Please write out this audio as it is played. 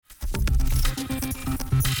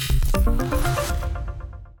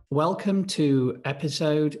Welcome to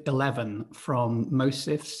episode 11 from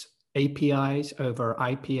MOSIF's APIs over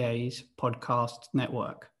IPAs podcast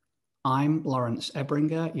network. I'm Lawrence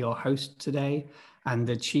Ebringer, your host today, and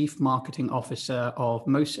the Chief Marketing Officer of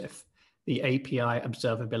MOSIF, the API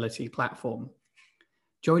observability platform.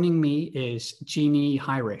 Joining me is Jeannie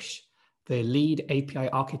Heirisch, the lead API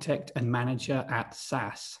architect and manager at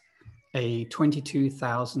SAS, a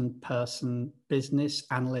 22,000 person business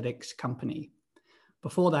analytics company.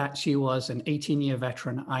 Before that, she was an 18-year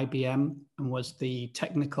veteran at IBM and was the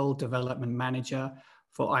technical development manager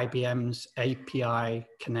for IBM's API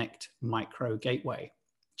Connect micro gateway.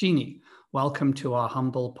 Jeannie, welcome to our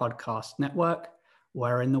humble podcast network.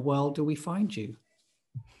 Where in the world do we find you?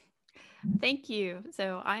 Thank you.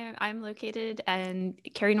 So I'm located in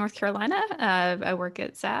Cary, North Carolina. I work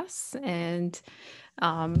at SAS and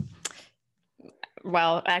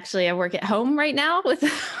actually I work at home right now with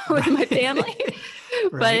my family.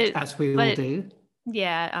 Right, as we all do.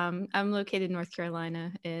 Yeah, I'm located in North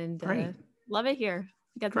Carolina and love it here.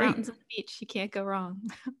 You got the mountains and the beach. You can't go wrong.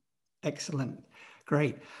 Excellent.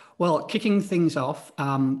 Great. Well, kicking things off,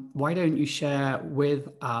 why don't you share with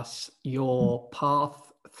us your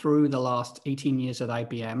path through the last 18 years at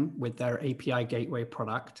IBM with their API Gateway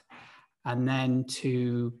product, and then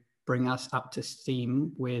to bring us up to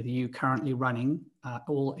steam with you currently running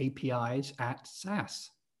all APIs at SAS.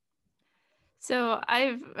 So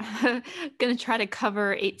I'm going to try to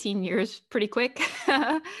cover 18 years pretty quick.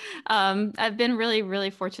 I've been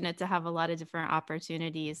really fortunate to have a lot of different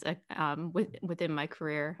opportunities within my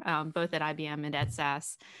career, both at IBM and at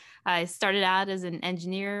SAS. I started out as an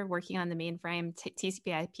engineer working on the mainframe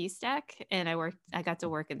TCP/IP stack, and I got to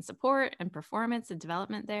work in support and performance and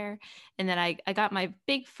development there. And then I got my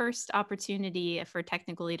big first opportunity for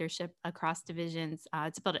technical leadership across divisions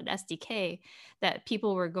to build an SDK that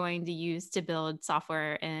people were going to use to build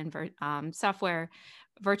software and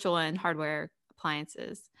virtual and hardware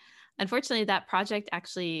appliances. Unfortunately, that project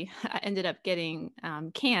actually ended up getting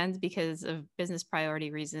canned because of business priority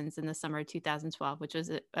reasons in the summer of 2012, which was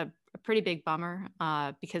a pretty big bummer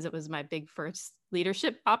because it was my big first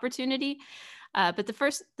leadership opportunity. But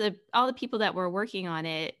all the people that were working on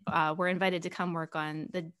it were invited to come work on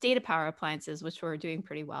the data power appliances, which were doing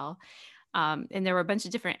pretty well. And there were a bunch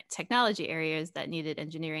of different technology areas that needed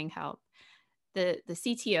engineering help. The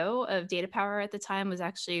CTO of Data Power at the time was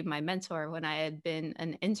actually my mentor when I had been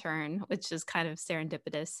an intern, which is kind of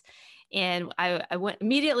serendipitous. And I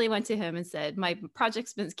immediately went to him and said, my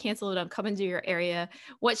project's been canceled. I'm coming to your area.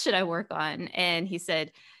 What should I work on? And he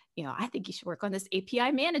said, I think you should work on this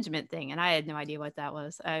API management thing. And I had no idea what that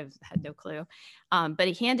was. I had no clue. But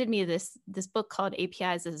he handed me this book called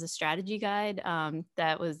APIs as a Strategy Guide.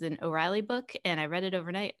 That was an O'Reilly book. And I read it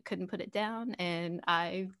overnight, couldn't put it down. And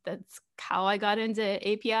that's how I got into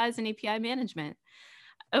APIs and API management.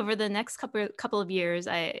 Over the next couple of years,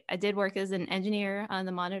 I did work as an engineer on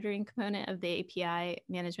the monitoring component of the API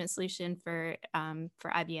management solution for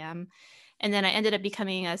IBM. And then I ended up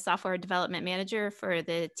becoming a software development manager for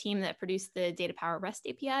the team that produced the Data Power REST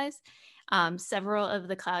APIs, several of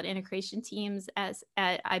the cloud integration teams at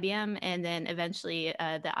IBM, and then eventually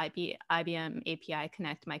the IBM API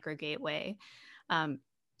Connect micro gateway.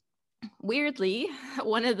 Weirdly,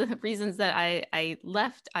 one of the reasons that I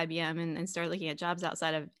left IBM and started looking at jobs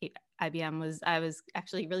outside of IBM was I was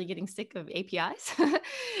actually really getting sick of APIs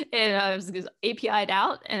and I was API'd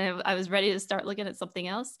out and I was ready to start looking at something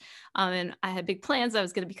else. And I had big plans. I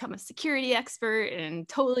was going to become a security expert and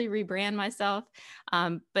totally rebrand myself.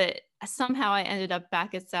 But somehow I ended up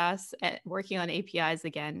back at SAS working on APIs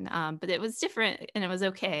again. But it was different and it was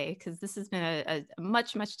okay because this has been a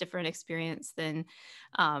much different experience than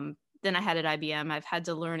I had at IBM. I've had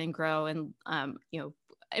to learn and grow and,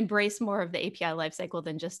 embrace more of the API lifecycle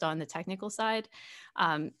than just on the technical side,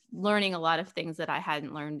 learning a lot of things that I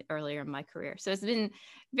hadn't learned earlier in my career. So it's been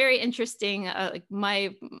very interesting.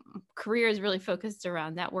 My career is really focused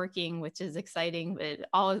around networking, which is exciting, but it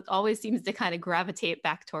always seems to kind of gravitate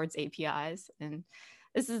back towards APIs. And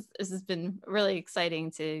this has been really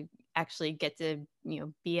exciting to actually get to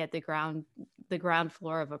be at the ground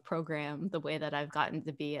floor of a program the way that I've gotten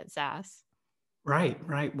to be at SAS. Right.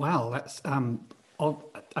 Wow, that's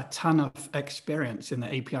a ton of experience in the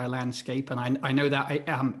API landscape, and I know that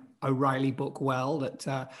O'Reilly book well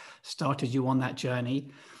that started you on that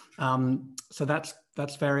journey. So that's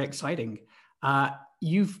very exciting.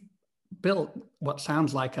 You've built what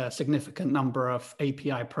sounds like a significant number of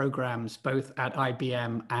API programs, both at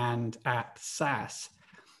IBM and at SAS.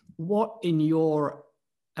 What, in your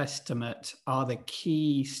estimate, are the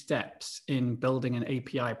key steps in building an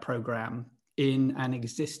API program in an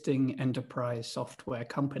existing enterprise software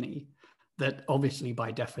company that obviously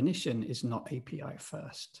by definition is not API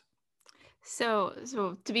first? So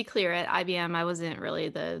to be clear, at IBM, I wasn't really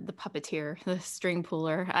the puppeteer, the string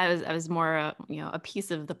puller. I was more a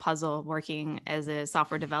piece of the puzzle, working as a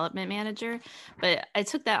software development manager. But I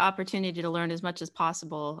took that opportunity to learn as much as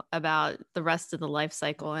possible about the rest of the life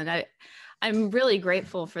cycle, and I'm really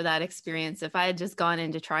grateful for that experience. If I had just gone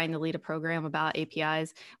into trying to lead a program about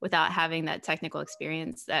APIs without having that technical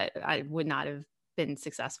experience, that I would not have been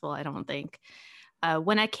successful, I don't think.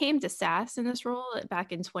 When I came to SAS in this role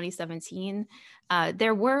back in 2017,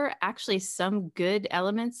 there were actually some good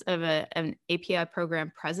elements of an API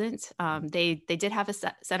program present. They did have a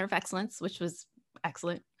center of excellence, which was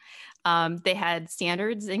excellent. They had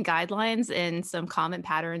standards and guidelines and some common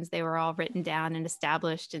patterns. They were all written down and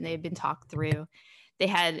established, and they've been talked through. They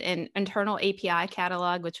had an internal API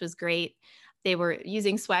catalog, which was great. They were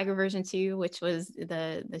using Swagger version 2, which was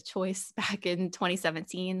the choice back in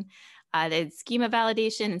 2017. They had schema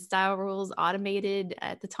validation and style rules automated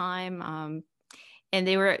at the time. And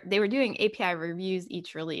they were doing API reviews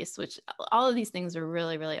each release, which all of these things are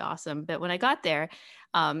really, really awesome. But when I got there,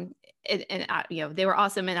 they were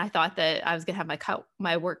awesome, and I thought that I was going to have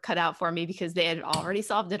my work cut out for me because they had already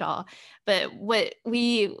solved it all. But what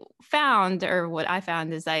we found, or what I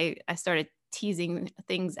found, is I started teasing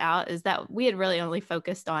things out, is that we had really only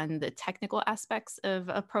focused on the technical aspects of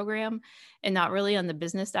a program and not really on the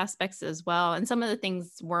business aspects as well. And some of the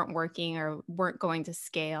things weren't working or weren't going to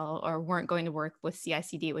scale or weren't going to work with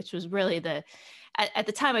CI/CD, which was really at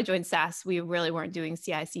the time I joined SAS, we really weren't doing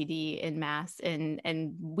CI/CD in mass,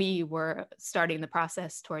 and we were starting the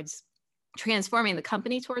process towards transforming the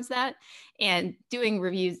company towards that, and doing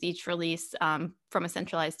reviews each release from a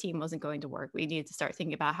centralized team wasn't going to work. We needed to start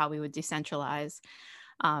thinking about how we would decentralize.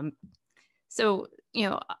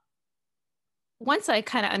 Once I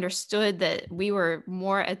kind of understood that we were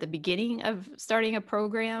more at the beginning of starting a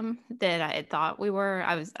program than I had thought we were,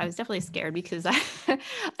 I was definitely scared, because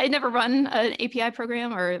I'd never run an API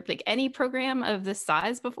program or like any program of this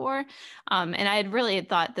size before. And I had really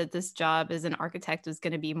thought that this job as an architect was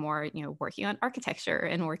going to be more, working on architecture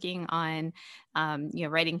and working on,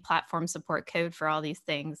 writing platform support code for all these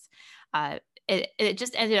things. It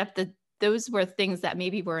just ended up that those were things that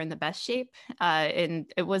maybe were in the best shape, and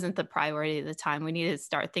it wasn't the priority at the time. We needed to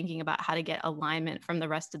start thinking about how to get alignment from the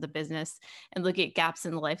rest of the business and look at gaps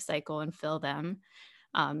in the life cycle and fill them.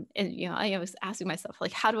 I was asking myself,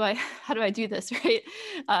 like, how do I do this, right?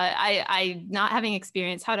 I not having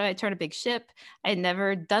experience, how do I turn a big ship? I had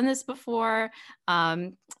never done this before.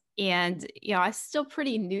 And, I'm still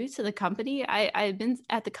pretty new to the company. I had been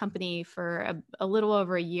at the company for a little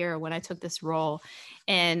over a year when I took this role,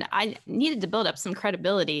 and I needed to build up some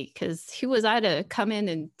credibility, because who was I to come in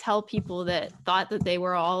and tell people that thought that they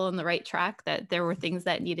were all on the right track, that there were things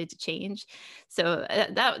that needed to change. So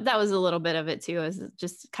that was a little bit of it too, is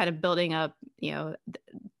just kind of building up,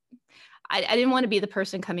 I didn't want to be the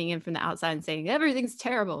person coming in from the outside and saying everything's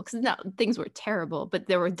terrible, because no, things were terrible, but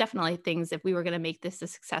there were definitely things, if we were going to make this a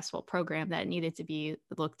successful program, that needed to be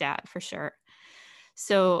looked at for sure.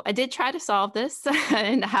 So I did try to solve this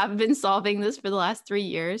and have been solving this for the last 3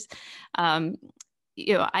 years. I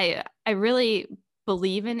really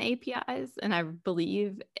believe in APIs, and I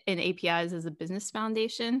believe in APIs as a business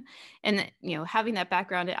foundation. And, having that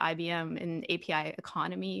background at IBM in API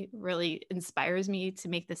economy really inspires me to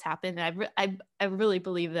make this happen. And I really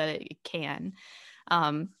believe that it can.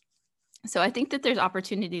 So I think that there's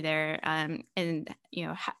opportunity there.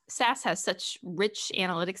 SAS has such rich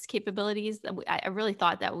analytics capabilities that I really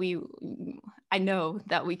thought that I know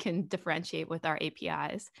that we can differentiate with our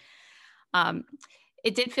APIs.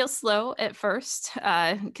 It did feel slow at first,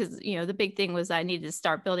 because, the big thing was I needed to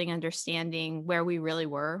start building understanding where we really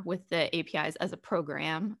were with the APIs as a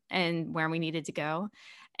program and where we needed to go.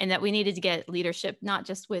 And that we needed to get leadership, not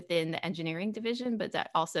just within the engineering division, but that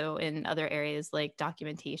also in other areas like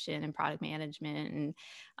documentation and product management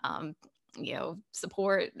and,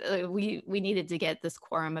 support. We needed to get this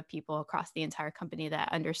quorum of people across the entire company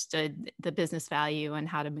that understood the business value and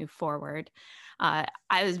how to move forward.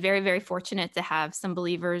 I was very, very fortunate to have some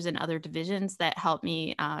believers in other divisions that helped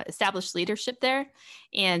me establish leadership there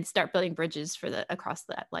and start building bridges across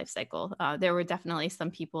that life cycle. There were definitely some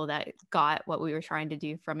people that got what we were trying to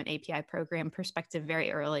do from an API program perspective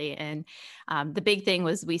very early. And the big thing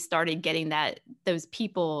was we started getting those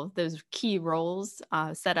people, those key roles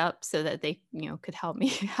set up so that they could help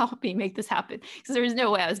me make this happen, because there was no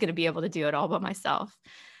way I was going to be able to do it all by myself.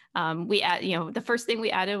 The first thing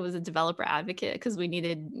we added was a developer advocate because we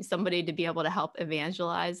needed somebody to be able to help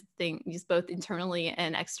evangelize things both internally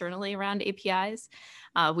and externally around APIs.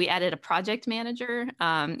 We added a project manager,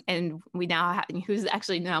 and we now have, who's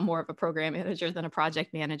actually now more of a program manager than a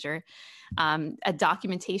project manager, a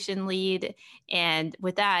documentation lead. And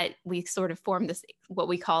with that, we sort of formed this, what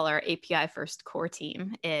we call our API first core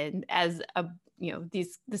team. And as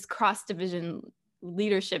this cross-division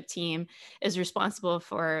leadership team is responsible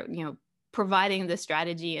for, providing the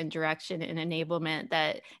strategy and direction and enablement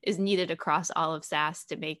that is needed across all of SaaS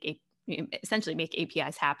to essentially make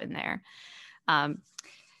APIs happen there.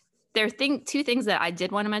 There are two things that I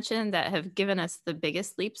did want to mention that have given us the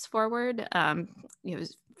biggest leaps forward.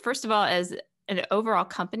 First of all, as an overall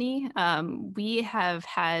company, we have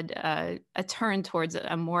had a turn towards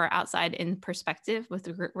a more outside-in perspective with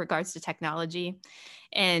regards to technology,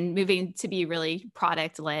 and moving to be really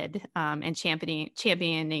product-led and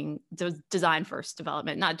championing design-first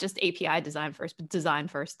development, not just API design-first, but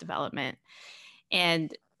design-first development.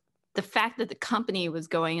 And the fact that the company was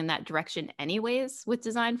going in that direction anyways with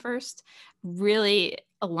design first really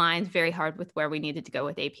aligned very hard with where we needed to go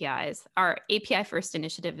with APIs. Our API first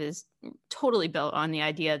initiative is totally built on the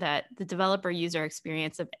idea that the developer user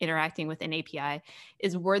experience of interacting with an API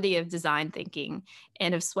is worthy of design thinking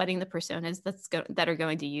and of sweating the personas that are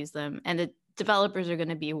going to use them. And the developers are going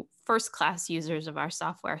to be first-class users of our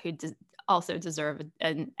software who also deserve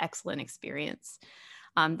an excellent experience.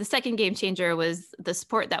 The second game changer was the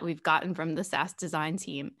support that we've gotten from the SaaS design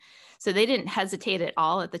team. So they didn't hesitate at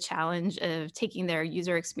all at the challenge of taking their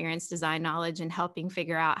user experience design knowledge and helping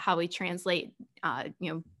figure out how we translate,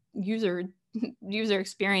 user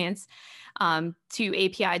experience to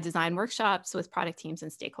API design workshops with product teams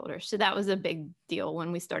and stakeholders. So that was a big deal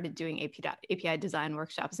when we started doing API design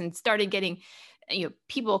workshops and started getting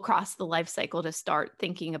people across the life cycle to start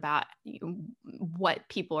thinking about what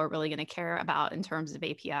people are really going to care about in terms of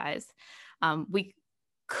APIs. We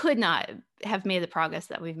could not have made the progress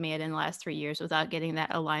that we've made in the last 3 years without getting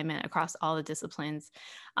that alignment across all the disciplines,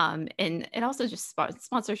 and also just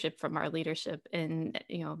sponsorship from our leadership, and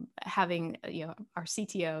having our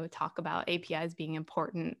CTO talk about APIs being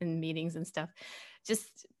important in meetings and stuff.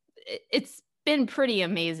 Just it's been pretty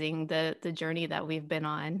amazing, the journey that we've been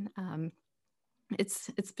on.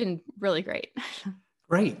 It's been really great.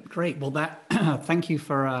 Great. Well, thank you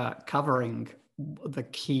for covering the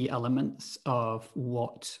key elements of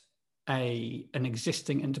what an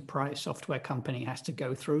existing enterprise software company has to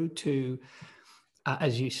go through to,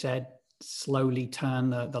 as you said, slowly turn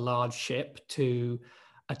the large ship to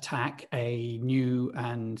attack a new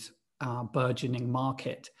and burgeoning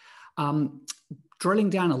market.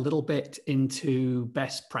 Drilling down a little bit into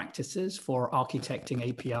best practices for architecting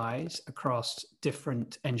APIs across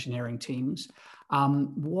different engineering teams,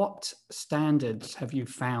 what standards have you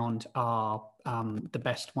found are the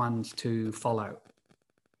best ones to follow?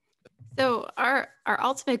 So our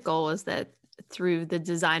ultimate goal is that through the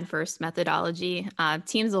design first methodology,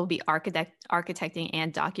 teams will be architecting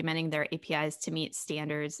and documenting their APIs to meet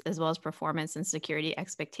standards as well as performance and security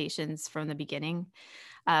expectations from the beginning.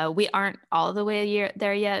 We aren't all the way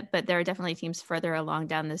there yet, but there are definitely teams further along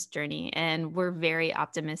down this journey, and we're very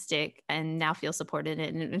optimistic and now feel supported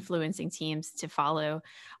in influencing teams to follow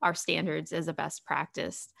our standards as a best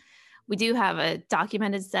practice. We do have a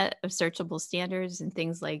documented set of searchable standards and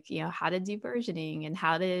things like, how to do versioning and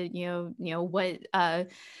how to, what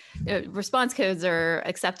response codes are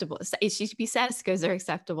acceptable, HTTP status codes are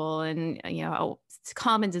acceptable, and,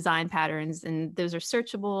 common design patterns. And those are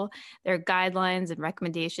searchable. There are guidelines and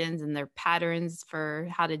recommendations, and there are patterns for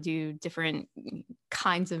how to do different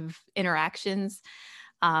kinds of interactions.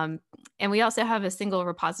 And we also have a single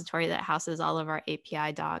repository that houses all of our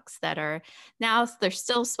API docs that are now, there's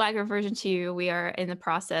still Swagger version 2. We are in the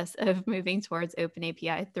process of moving towards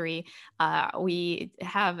OpenAPI 3. We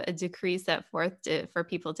have a decree set forth for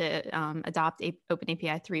people to adopt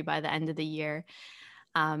OpenAPI 3 by the end of the year.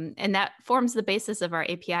 And that forms the basis of our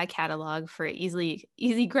API catalog for easy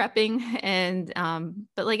grepping. And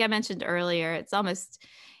but like I mentioned earlier,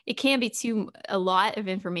 it can be a lot of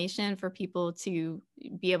information for people to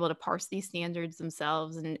be able to parse these standards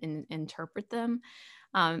themselves and interpret them.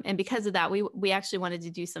 And because of that, we actually wanted to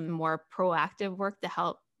do some more proactive work to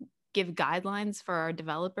help give guidelines for our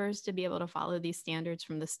developers to be able to follow these standards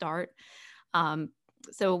from the start.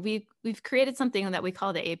 So we've created something that we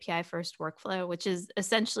call the API first workflow, which is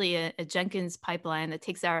essentially a Jenkins pipeline that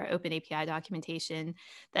takes our OpenAPI documentation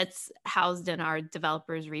that's housed in our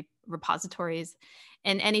developers' repositories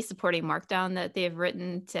and any supporting markdown that they've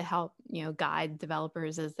written to help, guide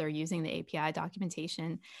developers as they're using the API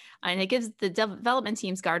documentation. And it gives the development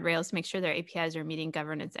teams guardrails to make sure their APIs are meeting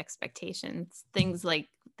governance expectations, things like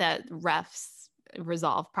that refs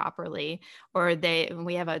resolve properly, or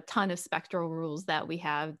we have a ton of spectral rules that we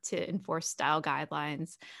have to enforce style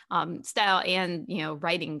guidelines, style and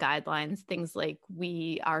writing guidelines, things like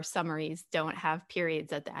our summaries don't have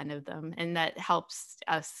periods at the end of them, and that helps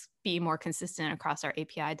us be more consistent across our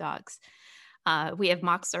API docs. We have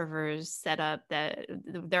mock servers set up that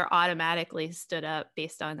they're automatically stood up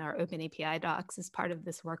based on our open API docs as part of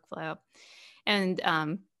this workflow. And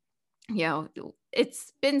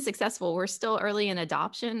it's been successful. We're still early in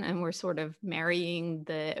adoption, and we're sort of marrying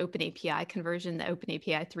the Open API conversion, the Open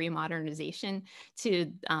API 3 modernization,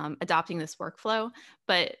 to adopting this workflow.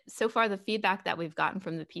 But so far, the feedback that we've gotten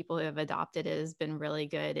from the people who have adopted it has been really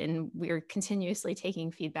good. And we're continuously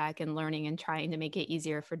taking feedback and learning and trying to make it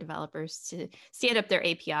easier for developers to stand up their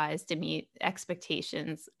APIs to meet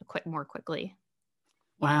expectations more quickly.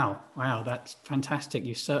 Wow, that's fantastic.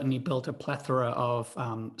 You certainly built a plethora of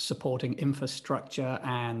supporting infrastructure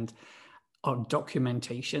and of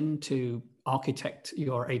documentation to architect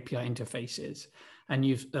your API interfaces. And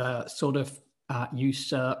you've sort of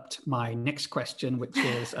usurped my next question, which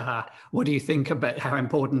is, what do you think about how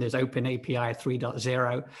important is Open API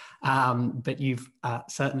 3.0? But you've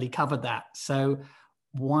certainly covered that. So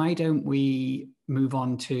why don't we move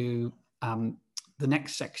on to the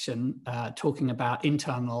next section, talking about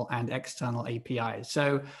internal and external APIs.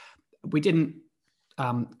 So we didn't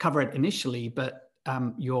cover it initially, but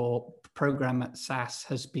your program at SAS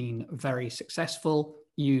has been very successful.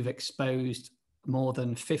 You've exposed more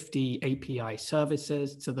than 50 API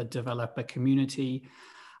services to the developer community.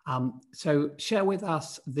 So share with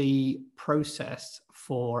us the process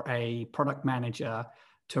for a product manager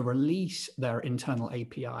to release their internal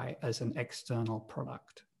API as an external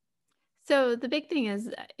product. So the big thing is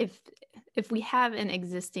if we have an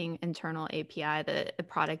existing internal API that a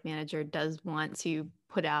product manager does want to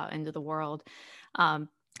put out into the world,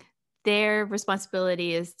 their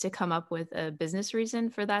responsibility is to come up with a business reason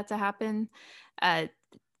for that to happen.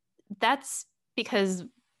 That's because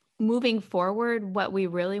moving forward, what we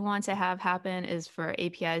really want to have happen is for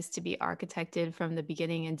APIs to be architected from the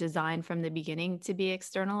beginning and designed from the beginning to be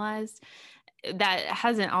externalized. That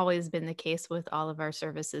hasn't always been the case with all of our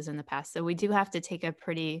services in the past. So we do have to take a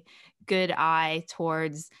pretty good eye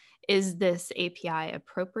towards, is this API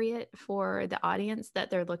appropriate for the audience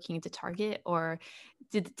that they're looking to target? Or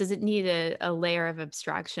does it need a layer of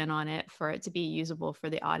abstraction on it for it to be usable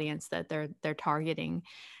for the audience that they're targeting?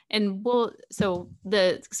 And so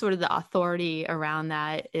the sort of the authority around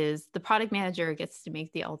that is the product manager gets to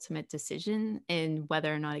make the ultimate decision in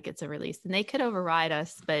whether or not it gets a release. And they could override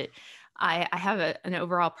us, but I have an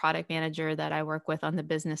overall product manager that I work with on the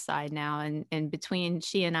business side now. And between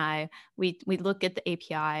she and I, we look at the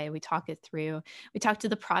API, we talk it through, we talk to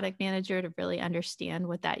the product manager to really understand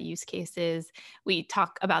what that use case is. We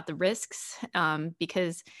talk about the risks,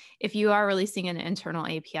 because if you are releasing an internal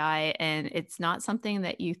API and it's not something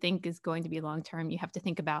that you think is going to be long-term, you have to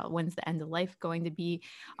think about, when's the end of life going to be?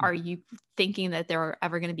 Are you thinking that there are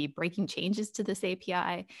ever going to be breaking changes to this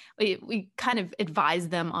API? We kind of advise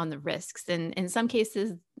them on the risks. And in some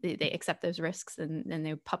cases, they accept those risks and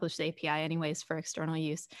they publish the API anyways for external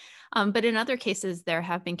use. But in other cases, there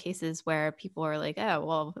have been cases where people are like, oh,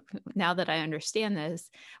 well, now that I understand this,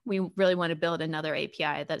 we really want to build another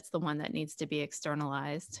API that's the one that needs to be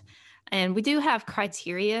externalized. And we do have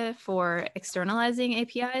criteria for externalizing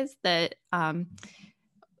APIs that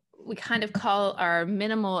we kind of call our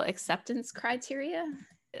minimal acceptance criteria.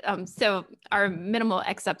 So our minimal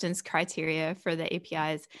acceptance criteria for the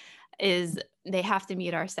APIs is they have to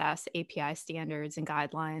meet our SAS API standards and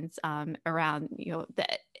guidelines around,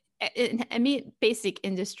 and meet basic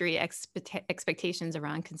industry expectations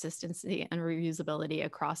around consistency and reusability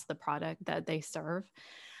across the product that they serve.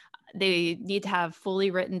 They need to have fully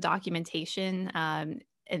written documentation, and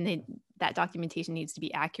that documentation needs to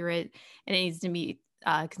be accurate, and it needs to meet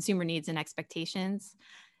consumer needs and expectations.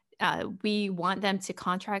 We want them to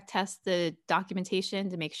contract test the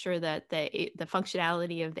documentation to make sure that the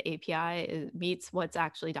functionality of the API meets what's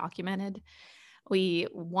actually documented. We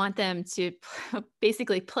want them to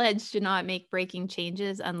basically pledge to not make breaking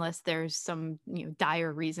changes unless there's some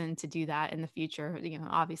dire reason to do that in the future.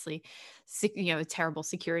 Obviously, a terrible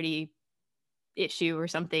security issue or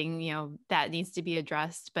something that needs to be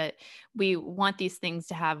addressed, but we want these things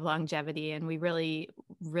to have longevity, and we really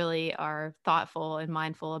really are thoughtful and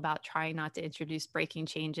mindful about trying not to introduce breaking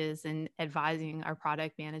changes and advising our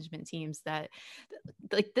product management teams that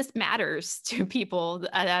like this matters to people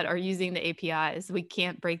that are using the APIs. We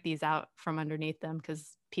can't break these out from underneath them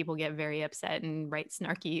because people get very upset and write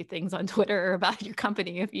snarky things on Twitter about your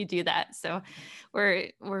company if you do that. So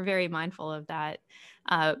we're very mindful of that.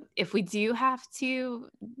 If we do have to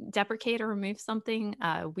deprecate or remove something,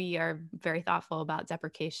 we are very thoughtful about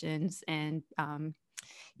deprecations and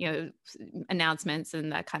announcements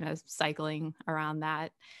and that kind of cycling around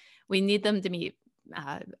that. We need them to meet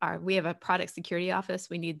we have a product security office.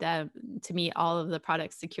 We need them to meet all of the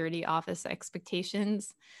product security office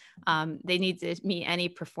expectations. They need to meet any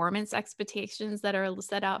performance expectations that are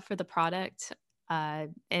set out for the product.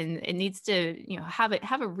 And it needs to,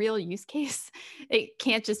 have a real use case. It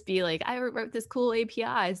can't just be like, I wrote this cool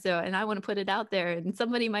API, and I want to put it out there and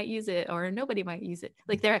somebody might use it or nobody might use it.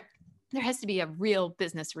 Like there has to be a real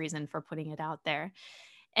business reason for putting it out there.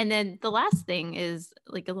 And then the last thing is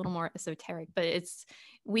like a little more esoteric, but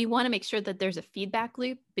we want to make sure that there's a feedback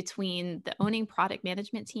loop between the owning product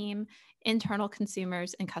management team, internal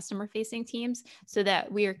consumers, and customer facing teams so that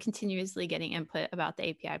we are continuously getting input about the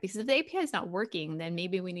API. Because if the API is not working, then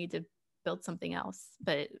maybe we need to build something else.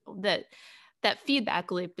 But that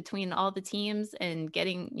feedback loop between all the teams and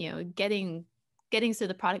getting so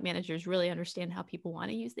the product managers really understand how people want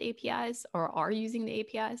to use the APIs or are using the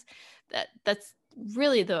APIs, that's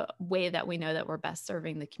really the way that we know that we're best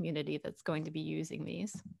serving the community that's going to be using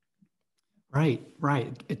these. Right.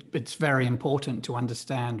 It's very important to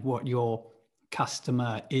understand what your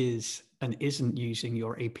customer is and isn't using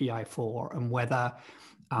your API for, and whether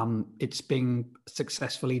it's being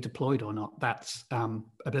successfully deployed or not. That's a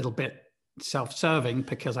little bit self-serving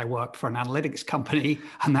because I work for an analytics company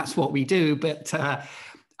and that's what we do. But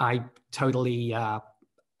I totally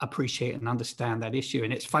appreciate and understand that issue.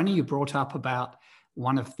 And it's funny you brought up about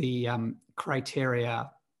one of the criteria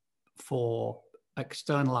for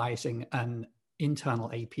externalizing an internal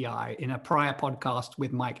API. In a prior podcast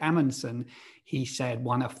with Mike Amundsen, he said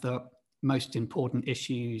one of the most important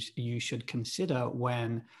issues you should consider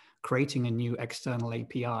when creating a new external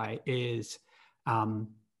API is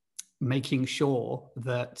making sure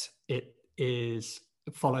that it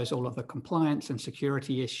follows all of the compliance and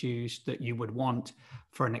security issues that you would want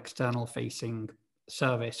for an external facing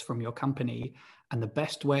service from your company. And the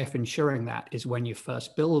best way of ensuring that is when you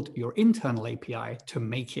first build your internal API to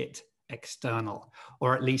make it external,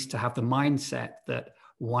 or at least to have the mindset that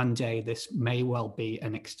one day this may well be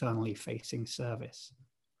an externally facing service.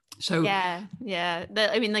 So yeah.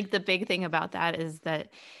 The big thing about that is that,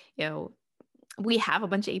 we have a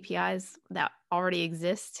bunch of APIs that already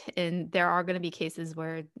exist, and there are going to be cases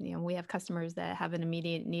where, we have customers that have an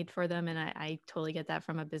immediate need for them. And I totally get that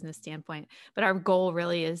from a business standpoint, but our goal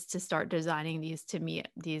really is to start designing these to meet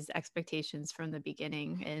these expectations from the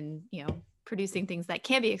beginning and, producing things that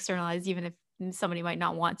can be externalized, even if somebody might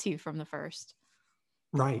not want to from the first.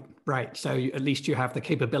 Right. So at least you have the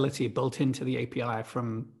capability built into the API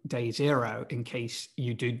from day zero in case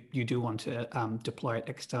you do want to deploy it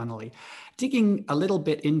externally. Digging a little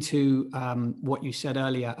bit into what you said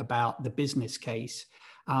earlier about the business case,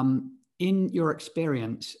 in your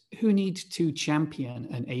experience, who needs to champion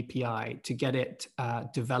an API to get it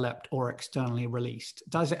developed or externally released?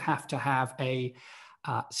 Does it have to have a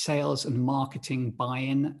sales and marketing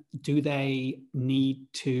buy-in? Do they need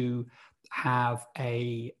to have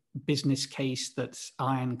a business case that's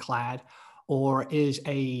ironclad, or is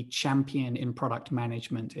a champion in product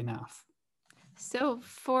management enough? So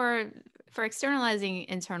for externalizing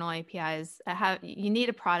internal APIs, you need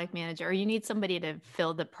a product manager, or you need somebody to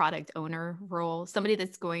fill the product owner role, somebody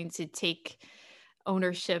that's going to take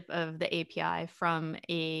ownership of the API from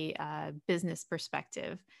a business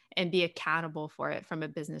perspective and be accountable for it from a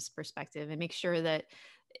business perspective, and make sure that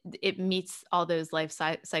it meets all those life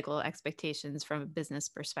cycle expectations from a business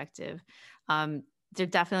perspective. There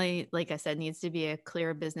definitely, like I said, needs to be a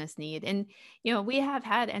clear business need. And, we have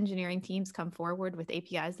had engineering teams come forward with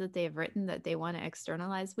APIs that they have written that they want to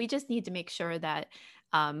externalize. We just need to make sure that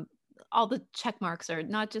all the check marks are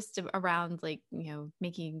not just around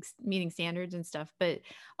meeting standards and stuff, but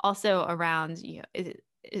also around,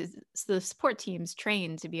 is the support teams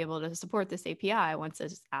trained to be able to support this API once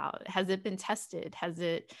it's out? Has it been tested? Has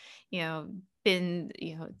it, been,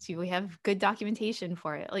 do we have good documentation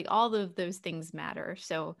for it? Like all of those things matter.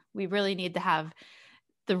 So we really need to have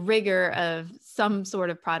the rigor of some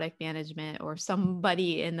sort of product management or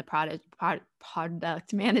somebody in the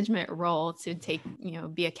product management role to take,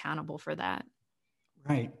 be accountable for that.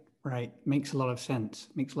 Right. Makes a lot of sense.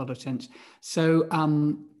 So,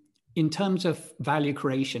 in terms of value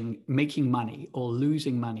creation, making money or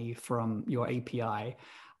losing money from your API,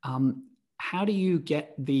 how do you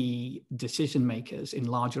get the decision makers in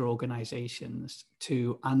larger organizations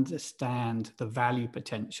to understand the value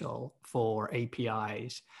potential for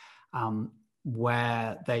APIs,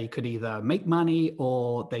 where they could either make money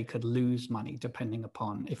or they could lose money, depending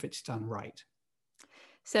upon if it's done right?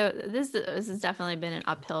 So this has definitely been an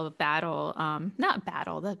uphill battle. Not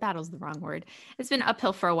battle, that battle's the wrong word. It's been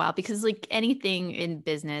uphill for a while because like anything in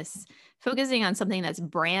business, focusing on something that's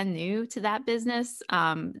brand new to that business,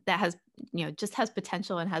 that has, just has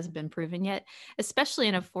potential and hasn't been proven yet, especially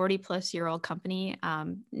in a 40-plus-year-old company,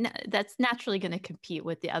 that's naturally going to compete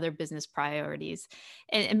with the other business priorities.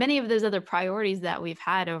 And many of those other priorities that we've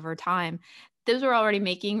had over time, those were already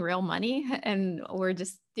making real money, and we're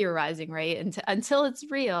just theorizing, right? Until it's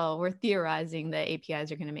real, we're theorizing that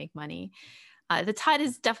APIs are going to make money. The tide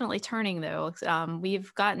is definitely turning, though.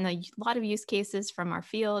 We've gotten a lot of use cases from our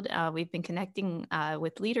field. We've been connecting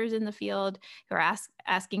with leaders in the field who are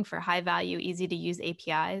asking for high value, easy to use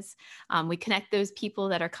APIs. We connect those people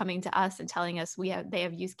that are coming to us and telling us they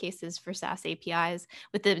have use cases for SaaS APIs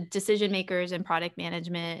with the decision makers and product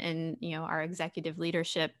management and our executive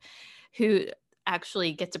leadership, who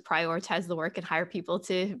actually get to prioritize the work and hire people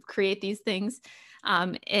to create these things.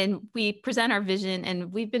 And we present our vision,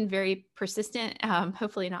 and we've been very persistent,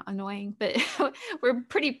 hopefully not annoying, but we're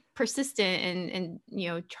pretty persistent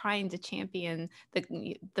in trying to champion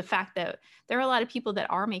the fact that there are a lot of people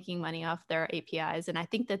that are making money off their APIs. And I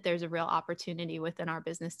think that there's a real opportunity within our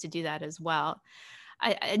business to do that as well.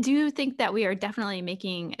 I do think that we are definitely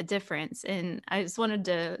making a difference. And I just wanted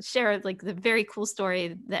to share like the very cool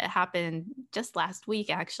story that happened just last week,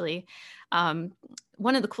 actually.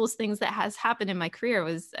 One of the coolest things that has happened in my career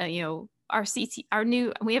was,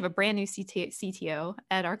 we have a brand new CTO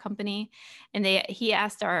at our company, and he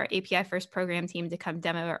asked our API first program team to come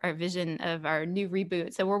demo our vision of our new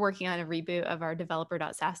reboot. So we're working on a reboot of our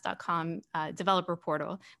developer.saas.com developer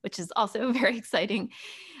portal, which is also very exciting.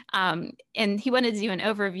 And he wanted to do an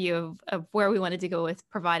overview of where we wanted to go with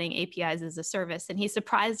providing APIs as a service. And he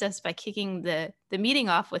surprised us by kicking the meeting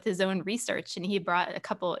off with his own research. And he brought a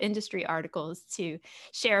couple industry articles to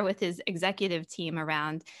share with his executive team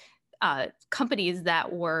around companies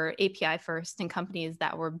that were API first and companies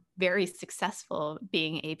that were very successful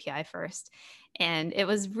being API first. And it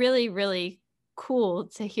was really, really cool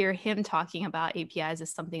to hear him talking about APIs as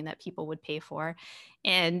something that people would pay for,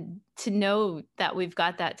 and to know that we've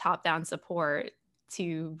got that top-down support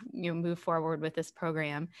to move forward with this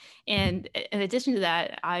program. And in addition to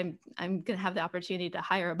that, I'm going to have the opportunity to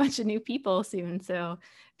hire a bunch of new people soon. So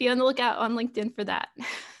be on the lookout on LinkedIn for that.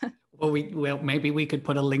 Well, maybe we could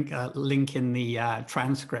put a link in the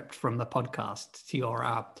transcript from the podcast to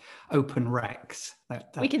your open recs.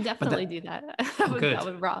 We can definitely do that. That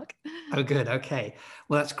would rock. Oh, good. Okay.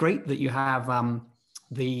 Well, that's great that you have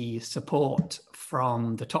the support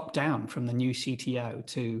from the top down, from the new CTO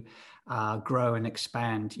to grow and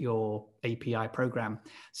expand your API program.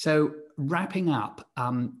 So wrapping up,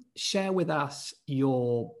 share with us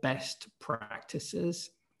your best practices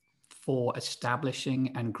for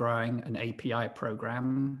establishing and growing an API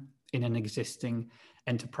program in an existing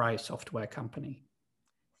enterprise software company.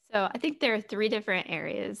 So I think there are 3 different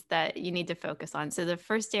areas that you need to focus on. So the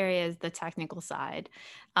first area is the technical side.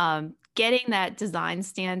 Getting that design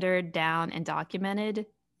standard down and documented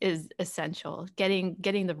is essential. Getting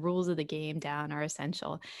the rules of the game down are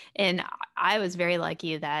essential. And I was very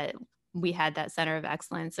lucky that we had that center of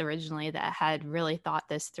excellence originally that had really thought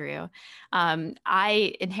this through.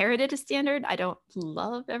 I inherited a standard. I don't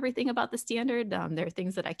love everything about the standard. There are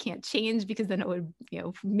things that I can't change because then it would,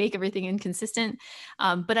 make everything inconsistent.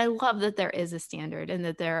 But I love that there is a standard and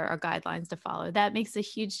that there are guidelines to follow. That makes a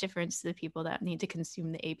huge difference to the people that need to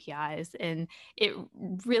consume the APIs, and it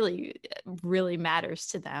really, really matters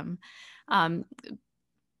to them.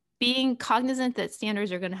 Being cognizant that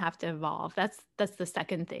standards are going to have to evolve. That's the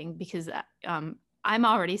second thing, because I'm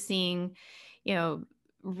already seeing,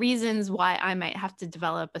 reasons why I might have to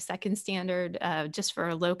develop a second standard just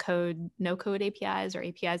for low code, no code APIs or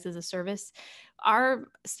APIs as a service. Our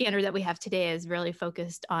standard that we have today is really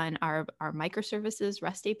focused on our microservices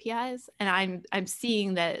REST APIs. And I'm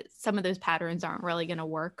seeing that some of those patterns aren't really going to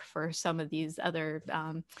work for some of these other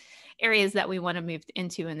areas that we want to move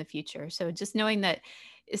into in the future. So just knowing that,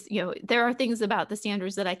 there are things about the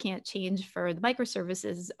standards that I can't change for the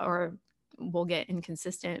microservices, or will get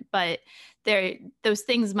inconsistent, but those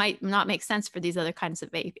things might not make sense for these other kinds of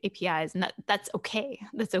APIs, and that's okay.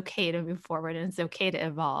 That's okay to move forward, and it's okay to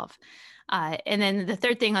evolve. And then the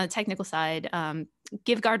third thing on the technical side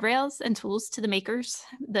give guardrails and tools to the makers,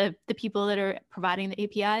 the people that are providing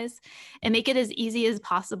the APIs, and make it as easy as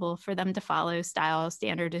possible for them to follow style,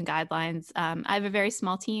 standard, and guidelines. I have a very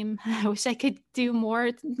small team. I wish I could do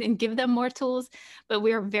more and give them more tools, but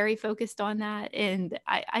we are very focused on that. And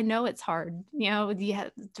I know it's hard.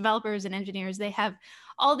 The developers and engineers, they have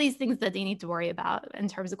all these things that they need to worry about in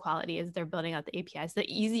terms of quality as they're building out the APIs. The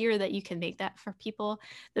easier that you can make that for people,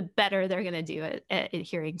 the better they're going to do at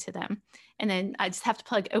adhering to them. And then I just have to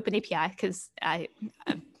plug OpenAPI because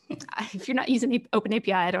if you're not using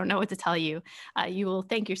OpenAPI, I don't know what to tell you. You will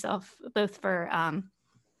thank yourself both for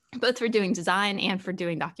doing design and for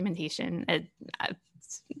doing documentation.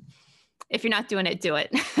 If you're not doing it, do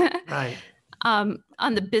it. Right. On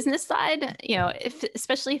the business side,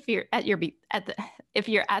 especially if you're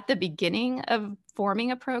at the beginning of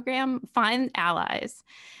forming a program, find allies.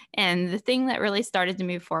 And the thing that really started to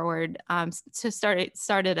move forward,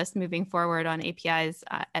 started us moving forward on APIs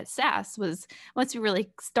at SAS was once we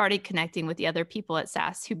really started connecting with the other people at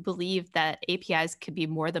SAS who believed that APIs could be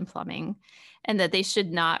more than plumbing and that they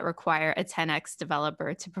should not require a 10x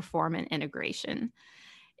developer to perform an integration.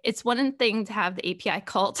 It's one thing to have the API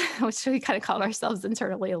cult, which we kind of called ourselves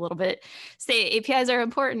internally a little bit, say APIs are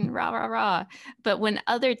important, rah, rah, rah. But when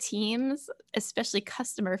other teams, especially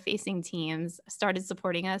customer-facing teams, started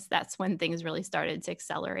supporting us, that's when things really started to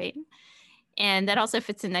accelerate. And that also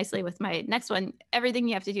fits in nicely with my next one. Everything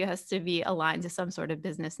you have to do has to be aligned to some sort of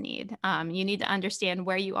business need. You need to understand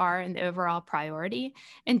where you are in the overall priority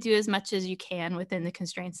and do as much as you can within the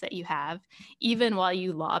constraints that you have, even while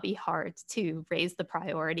you lobby hard to raise the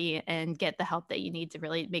priority and get the help that you need to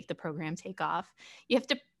really make the program take off. You have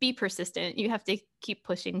to be persistent. You have to keep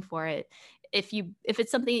pushing for it. If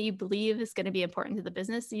it's something that you believe is going to be important to the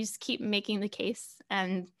business, you just keep making the case.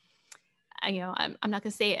 And I'm not going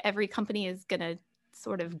to say every company is going to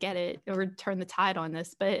sort of get it or turn the tide on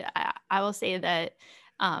this, but I will say that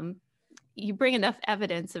you bring enough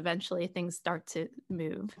evidence, eventually things start to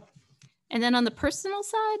move. And then on the personal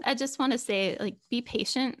side, I just want to say, be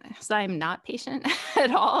patient, because I'm not patient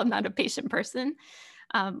at all. I'm not a patient person.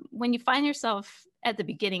 When you find yourself at the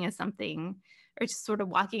beginning of something or just sort of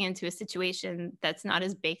walking into a situation that's not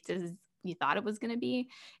as baked as you thought it was going to be,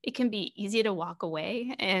 it can be easy to walk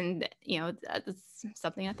away. And, that's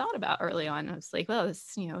something I thought about early on. I was like, well,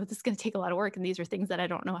 this is going to take a lot of work. And these are things that I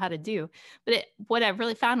don't know how to do. But what I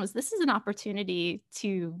really found was this is an opportunity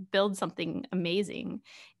to build something amazing.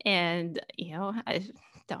 And, I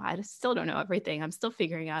still don't know everything. I'm still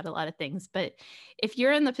figuring out a lot of things. But if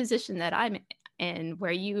you're in the position that I'm in,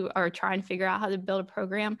 where you are trying to figure out how to build a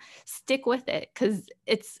program, stick with it, because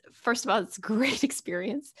first of all, it's a great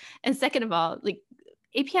experience. And second of all,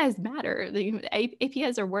 APIs matter. The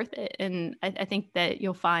APIs are worth it. And I think that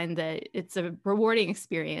you'll find that it's a rewarding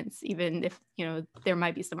experience, even if, there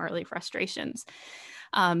might be some early frustrations.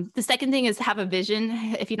 The second thing is have a vision.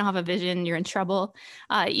 If you don't have a vision, you're in trouble.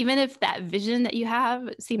 Even if that vision that you have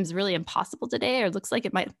seems really impossible today, or looks like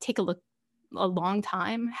it might take a long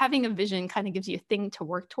time, having a vision kind of gives you a thing to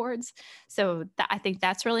work towards. So I think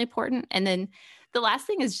that's really important. And then the last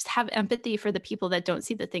thing is just have empathy for the people that don't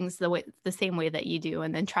see the things the same way that you do,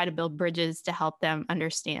 and then try to build bridges to help them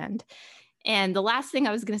understand. And the last thing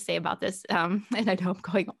I was going to say about this, and I know I'm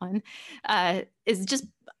going on, is just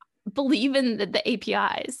believe in the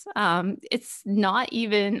APIs. It's not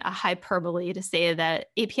even a hyperbole to say that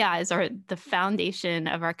APIs are the foundation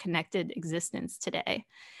of our connected existence today.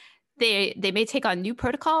 They may take on new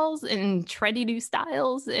protocols and trendy new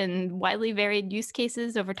styles and widely varied use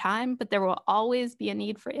cases over time, but there will always be a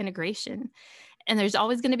need for integration. And there's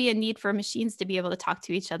always going to be a need for machines to be able to talk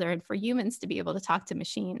to each other and for humans to be able to talk to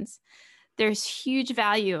machines. There's huge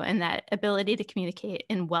value in that ability to communicate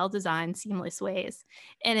in well-designed, seamless ways.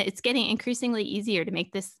 And it's getting increasingly easier to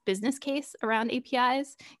make this business case around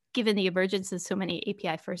APIs, given the emergence of so many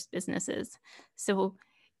API-first businesses. So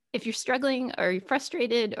if you're struggling or you're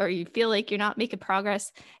frustrated or you feel like you're not making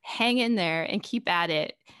progress, hang in there and keep at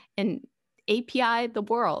it and API the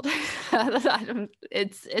world.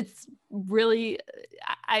 It's really,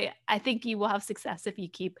 I think you will have success if you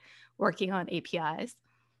keep working on APIs.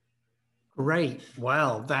 Great.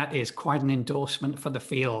 Well, that is quite an endorsement for the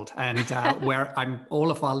field, and where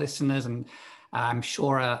all of our listeners, and I'm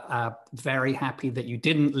sure are very happy that you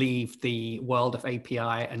didn't leave the world of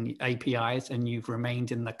APIs and you've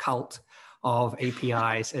remained in the cult of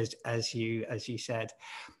APIs, as you said.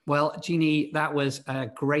 Well, Jeannie, that was a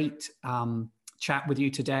great chat with you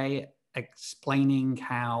today, explaining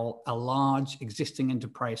how a large existing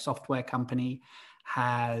enterprise software company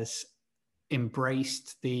has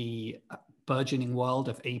embraced the burgeoning world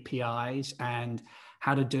of APIs and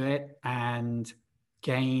how to do it, and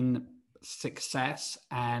gain success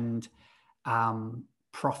and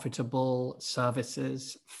profitable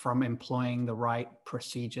services from employing the right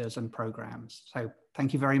procedures and programs. So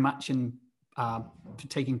thank you very much for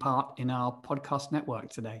taking part in our podcast network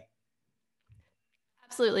today.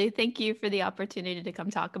 Absolutely. Thank you for the opportunity to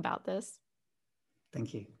come talk about this.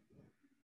 Thank you.